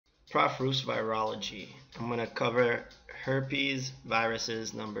Prof. Roos Virology. I'm going to cover herpes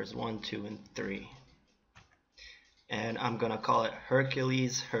viruses numbers 1, 2, and 3. And I'm going to call it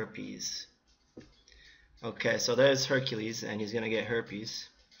Hercules herpes. Okay, so there's Hercules, and he's going to get herpes.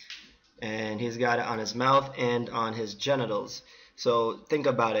 And he's got it on his mouth and on his genitals. So think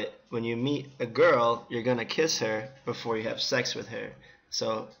about it. When you meet a girl, you're going to kiss her before you have sex with her.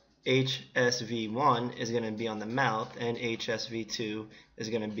 So HSV1 is going to be on the mouth, and HSV2 is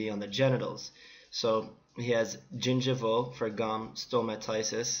going to be on the genitals. So he has gingival for gum,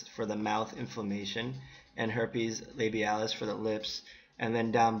 stomatitis for the mouth inflammation, and herpes labialis for the lips. And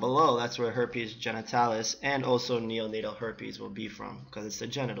then down below, that's where herpes genitalis and also neonatal herpes will be from, because it's the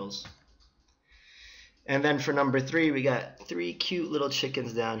genitals. And then for number 3, we got 3 cute little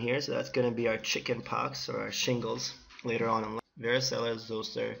chickens down here. So that's going to be our chicken pox or our shingles later on in life. Varicella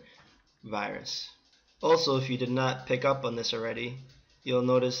zoster virus. Also, if you did not pick up on this already, you'll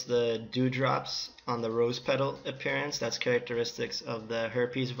notice the dewdrops on the rose petal appearance. That's characteristics of the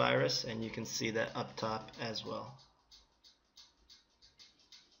herpes virus, and you can see that up top as well.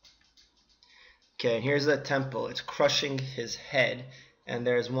 Okay, and here's the temple. It's crushing his head, and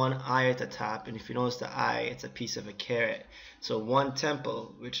there's one eye at the top, and if you notice the eye, it's a piece of a carrot. So one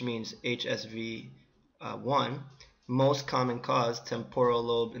temple, which means HSV1, most common cause temporal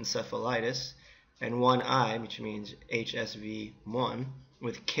lobe encephalitis, and one eye, which means HSV1,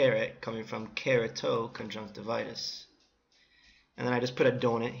 with carrot coming from keratoconjunctivitis. And then I just put a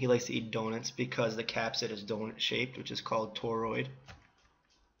donut. He likes to eat donuts because the capsid is donut shaped, which is called toroid.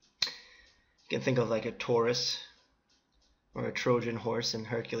 You can think of like a Taurus or a Trojan horse in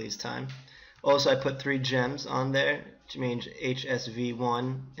Hercules time. Also, I put 3 gems on there, which means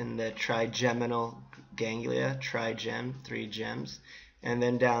HSV1 in the trigeminal ganglia, trigem, 3 gems. And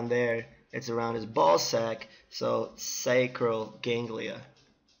then down there, it's around his ball sack, so sacral ganglia.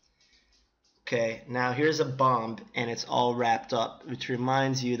 Okay, now here's a bomb, and it's all wrapped up, which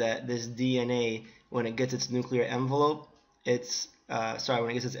reminds you that this DNA, when it gets its nuclear envelope, it's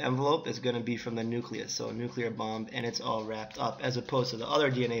going to be from the nucleus, so a nuclear bomb, and it's all wrapped up, as opposed to the other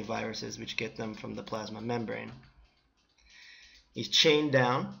DNA viruses, which get them from the plasma membrane. He's chained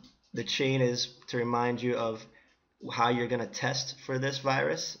down. The chain is to remind you of how you're going to test for this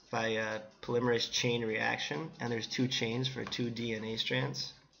virus by a polymerase chain reaction, and there's 2 chains for 2 DNA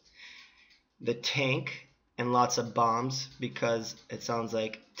strands. The tank, and lots of bombs, because it sounds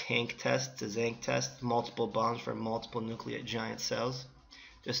like tank test to zinc test, multiple bombs for multiple nucleate giant cells,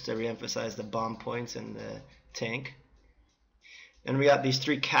 just to reemphasize the bomb points in the tank. And we got these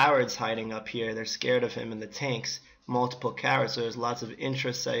 3 cowards hiding up here. They're scared of him in the tanks, multiple cowards, so there's lots of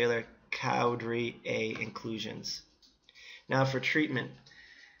intracellular cowardly A inclusions. Now for treatment,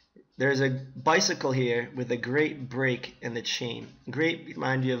 there's a bicycle here with a great break in the chain. Great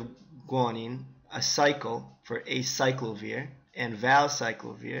remind you of guanine, a cycle for acyclovir, and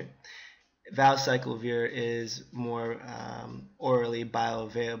valcyclovir. Valcyclovir is more orally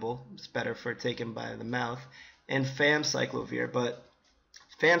bioavailable. It's better for taken by the mouth. And famciclovir, but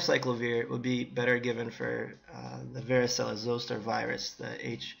famciclovir would be better given for the Varicella zoster virus, the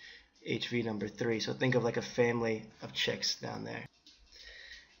HV number 3. So think of like a family of chicks down there.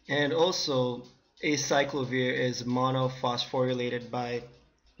 And also, acyclovir is monophosphorylated by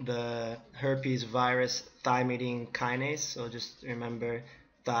the herpes virus thymidine kinase. So just remember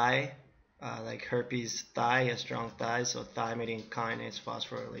thigh, like herpes thigh, has strong thighs, so thymidine kinase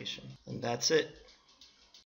phosphorylation. And that's it.